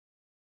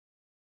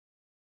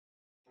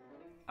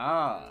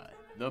Ah,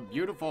 the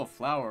beautiful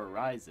flower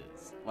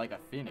rises, like a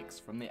phoenix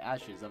from the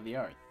ashes of the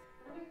earth.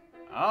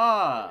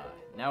 Ah,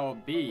 now a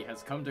bee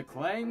has come to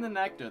claim the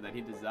nectar that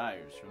he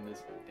desires from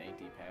this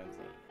dainty pansy.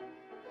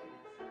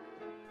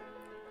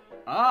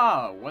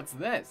 Ah, what's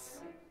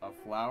this? A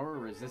flower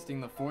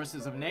resisting the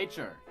forces of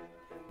nature.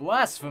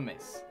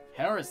 Blasphemous!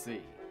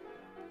 Heresy!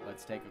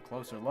 Let's take a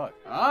closer look.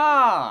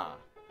 Ah!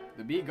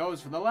 The bee goes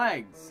for the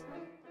legs.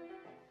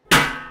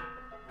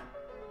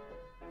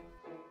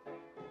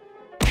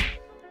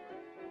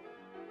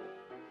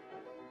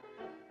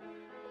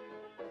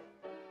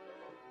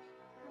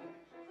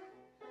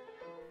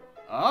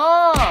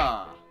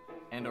 Ah!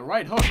 And a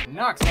right hook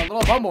knocks our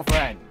little bumble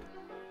friend.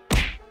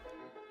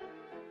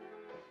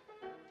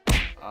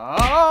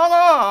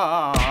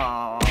 Ah!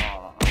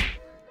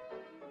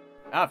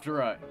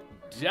 After a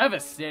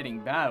devastating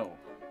battle,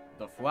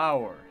 the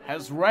flower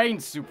has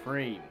reigned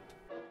supreme.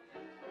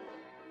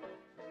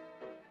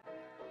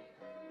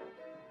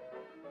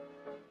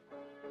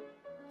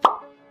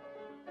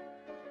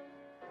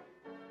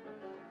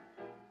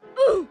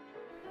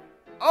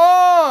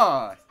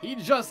 Ah! He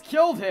just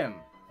killed him!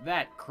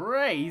 That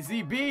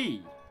crazy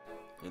bee!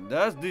 And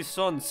as the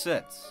sun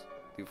sets,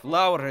 the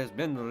flower has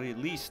been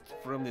released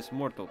from this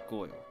mortal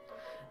coil,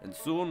 and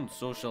soon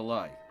so shall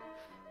I.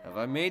 Have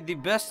I made the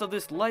best of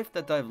this life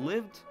that I've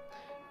lived?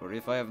 Or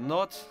if I have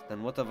not,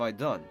 then what have I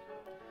done?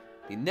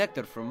 The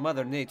nectar from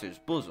Mother Nature's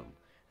bosom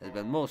has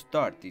been most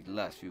tart the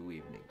last few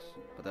evenings,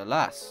 but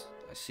alas,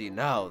 I see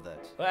now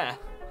that...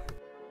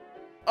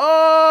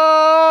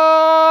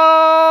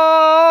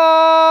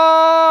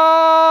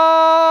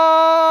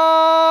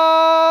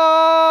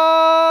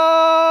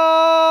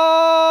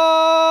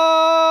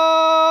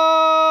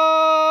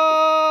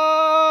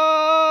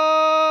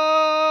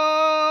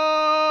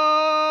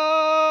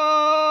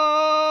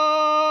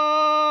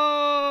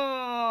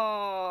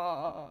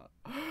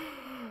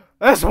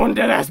 That's one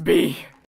dead-ass bee!